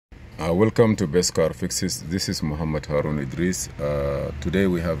Welcome to Best Car Fixes. This is Muhammad Harun Idris. Today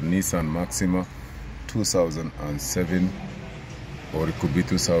we have Nissan Maxima 2007, or it could be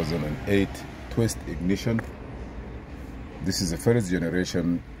 2008 twist ignition. This is a first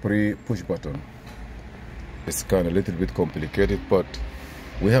generation pre-push button. It's kind of a little bit complicated, but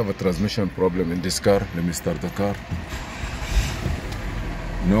we have a transmission problem in this car. Let me start the car.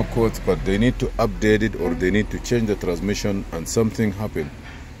 No codes, but they need to update it or they need to change the transmission, and something happened.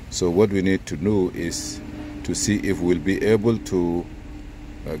 So what we need to do is to see if we'll be able to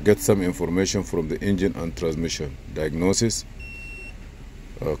get some information from the engine and transmission diagnosis.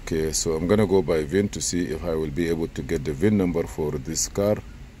 Okay, so I'm gonna go by VIN to see if I will be able to get the VIN number for this car.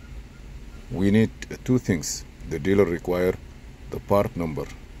 We need two things. The dealer require the part number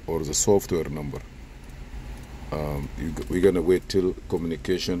or the software number. We're gonna wait till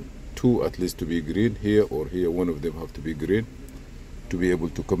communication two at least to be green, here or here, one of them have to be green, to be able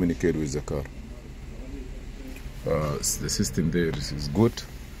to communicate with the car. The system there is good.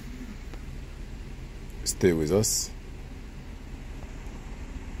 Stay with us.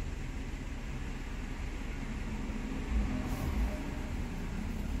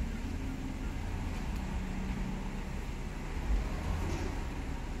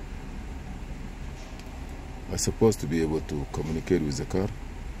 I'm supposed to be able to communicate with the car.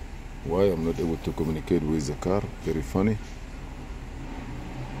 Why I'm not able to communicate with the car? Very funny.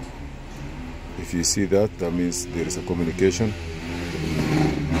 If you see that, that means there is a communication.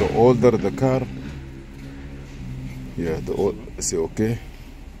 The older the car, yeah, say okay.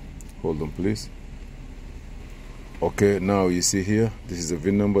 Hold on, please. Okay, now you see here, this is the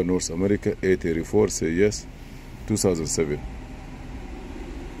VIN number, North America 884. Say yes, 2007.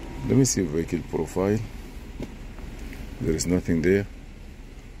 Let me see vehicle profile. There is nothing there.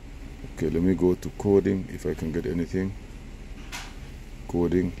 Okay, let me go to coding if I can get anything.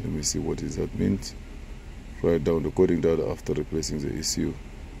 Coding, let me see what is that means. Write down the coding data after replacing the ECU.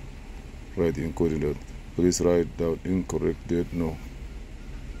 Write the encoding data. Please write down incorrect date. No.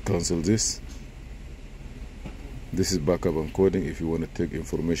 Cancel this. This is backup encoding. If you want to take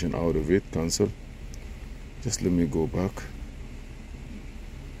information out of it, cancel. Just let me go back.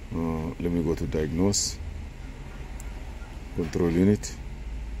 Let me go to diagnose. Control unit.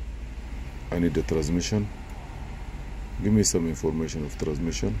 I need the transmission. Give me some information of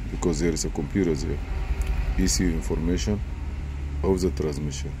transmission, because there is a computer there. ECU information of the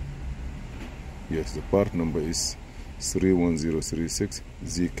transmission. Yes, the part number is 31036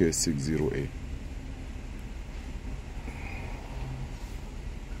 ZK60A.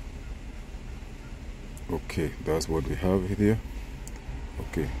 Okay, that's what we have here.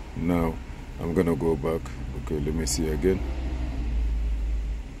 Okay, now I'm gonna go back. Okay, let me see again.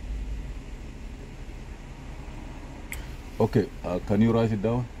 Okay, can you write it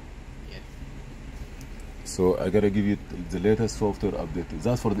down? Yeah. So I gotta give you the latest software update.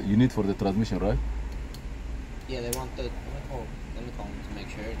 That's for the you need for the transmission, right? Yeah, they want the. Let me call them to make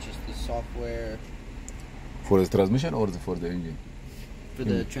sure. It's just the software For the transmission or for the engine? for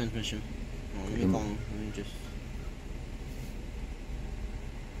the transmission. Oh, let me call them. Let me just.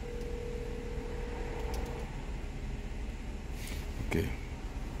 Okay.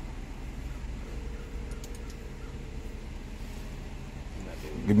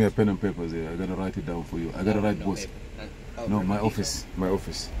 Give me a pen and paper there. I gotta write it down for you. I gotta write both. No, my office. My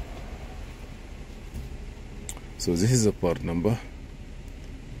office. So this is the part number.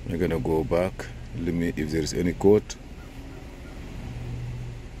 I'm gonna go back. Let me, if there is any code.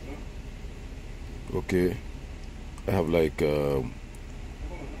 Okay. I have like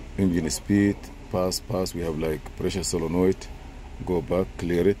engine speed, pass. We have like pressure solenoid. Go back,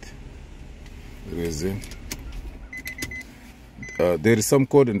 clear it. Erase it. There is some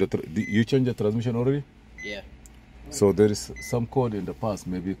code in the. You changed the transmission already? Yeah. So there is some code in the past.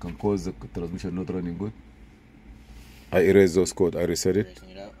 Maybe it can cause the transmission not running good. I erase those code. I reset it.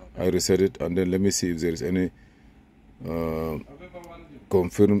 Okay. I reset it, and then let me see if there is any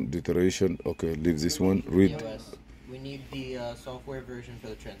confirm deterioration. Okay, leave this one. Read. POS. We need the software version for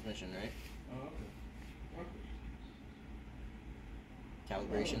the transmission, right?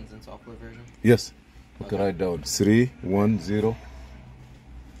 Calibrations and software version. Yes. Okay, Okay. write down 310.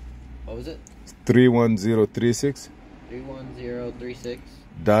 What was it? 31036 31036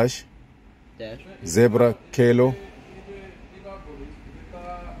 dash dash zebra kilo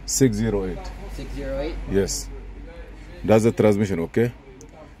 608. 608. Yes, that's the transmission. Okay,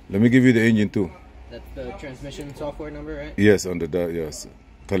 let me give you the engine too. That's the transmission software number, right? Yes, under that. Yes,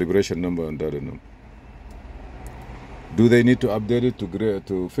 calibration number and data number. Do they need to update it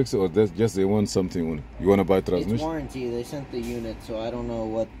to fix it, or that's just they want something? You want to buy transmission? It's warranty. They sent the unit, so I don't know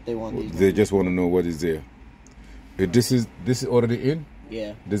what they want. These They just want to know what is there. This is already in.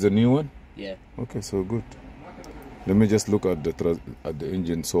 Yeah. There's a new one. Yeah. Okay, so good. Let me just look at the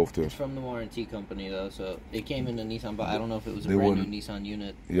engine software. It's from the warranty company though, so it came in the Nissan, but I don't know if it was a They brand want- new Nissan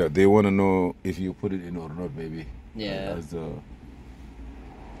unit. Yeah, they want to know if you put it in or not, maybe. Yeah. As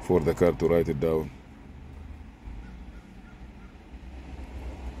for the car to write it down.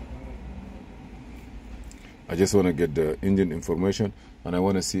 I just want to get the engine information, and I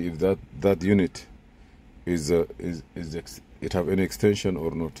want to see if that unit is it have any extension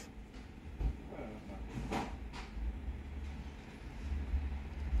or not.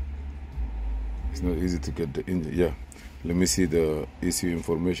 It's not easy to get the engine. Yeah, let me see the ECU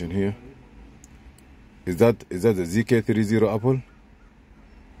information here. Is that the ZK30 Apple?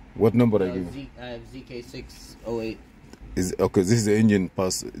 What number I give you? I have ZK608. Is okay. This is the engine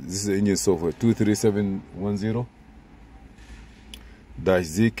pass. This is the engine software 23710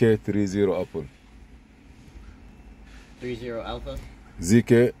 ZK30 Apple. 30 Alpha.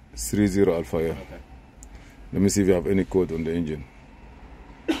 ZK30 Alpha. Yeah. Okay. Let me see if you have any code on the engine.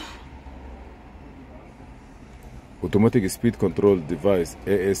 Automatic speed control device,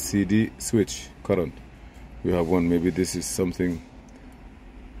 ASCD switch current. We have one. Maybe this is something.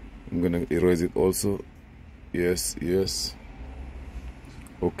 I'm gonna erase it also. Yes, yes.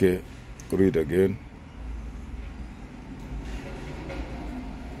 Okay, read again.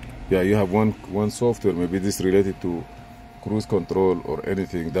 Yeah, you have one software. Maybe this related to cruise control or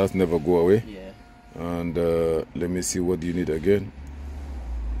anything. That's never go away. Yeah. And let me see what you need again.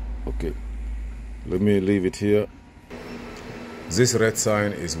 Okay, let me leave it here. This red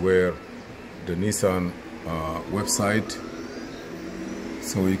sign is where the Nissan website,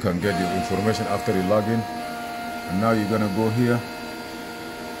 so you can get your information after you log in. And now you're gonna go here,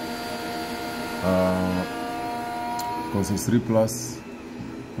 because it's 3+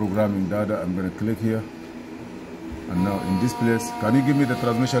 programming data. I'm gonna click here, and now in this place, can you give me the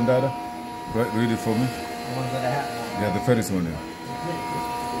transmission data? Read it for me. The ones that I have. Yeah, the first one. Yeah.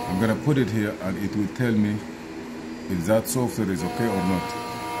 I'm gonna put it here, and it will tell me if that software is okay or not.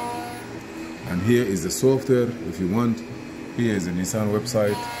 And here is the software. If you want, here is the Nissan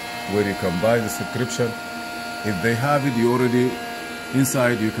website where you can buy the subscription. If they have it, you already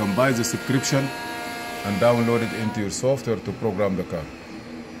inside, you can buy the subscription and download it into your software to program the car.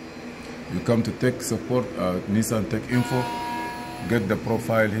 You come to tech support, Nissan Techinfo, get the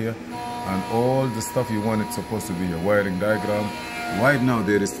profile here, and all the stuff you want, it's supposed to be here. Wiring diagram. Right now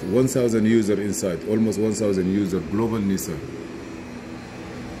there is 1,000 users inside, almost 1,000 users, global Nissan.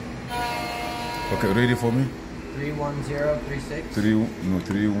 Okay, ready for me? 31036.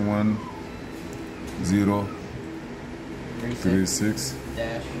 31036.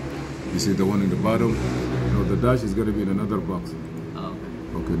 Dash. You see the one in the bottom? No, the dash is going to be in another box. Oh,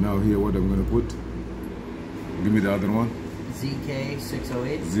 okay. Okay, now here what I'm going to put. Give me the other one.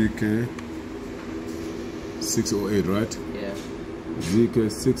 ZK608. ZK608, right? Yeah.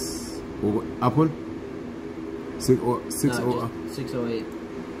 ZK6 Apple? 608.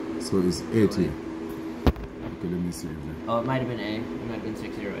 So it's 8 here. Okay, let me see. Oh, it might have been A. It might have been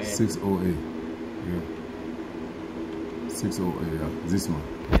 608. 608. Yeah. 608, yeah. This one.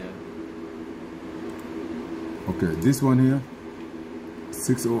 Yeah. Okay, this one here.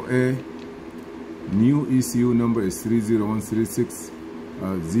 608. New ECU number is 30136.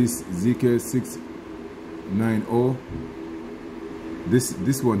 This ZK690.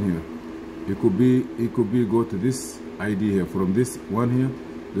 This one here. It could be go to this ID here. From this one here,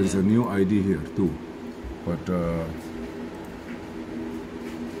 there's a new ID here too. But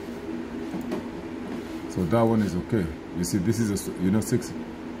so that one is okay. You see, this is a 6.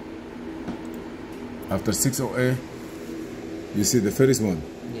 After 608, you see the first one.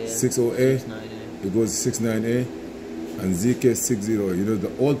 Yeah. 608. 69A. It goes 69A and ZK60.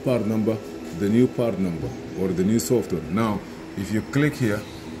 The old part number, the new part number, or the new software. Now, if you click here,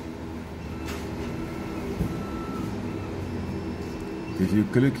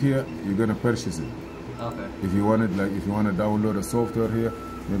 you're gonna purchase it. Okay. If you want it, like if you want to download a software here,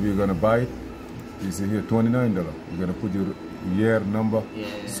 maybe you're gonna buy it. You see here, $29. You're gonna put your year number,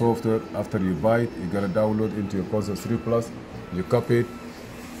 software. After you buy it, you're gonna download into your Console 3+. You copy it.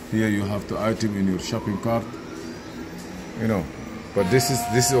 Here you have to item in your shopping cart. But this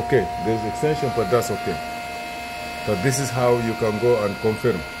is okay. There's extension, but that's okay. But this is how you can go and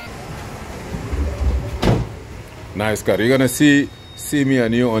confirm. Nice car. You're gonna see me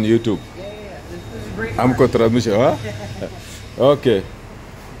and you on YouTube. Yeah. This is a great I'm car. transmission, huh? Okay.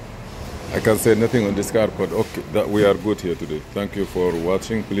 I can say nothing on this car, but okay, that we are good here today. Thank you for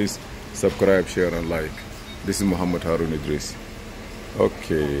watching. Please subscribe, share, and like. This is Muhammad Harun Idris.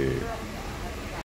 Okay.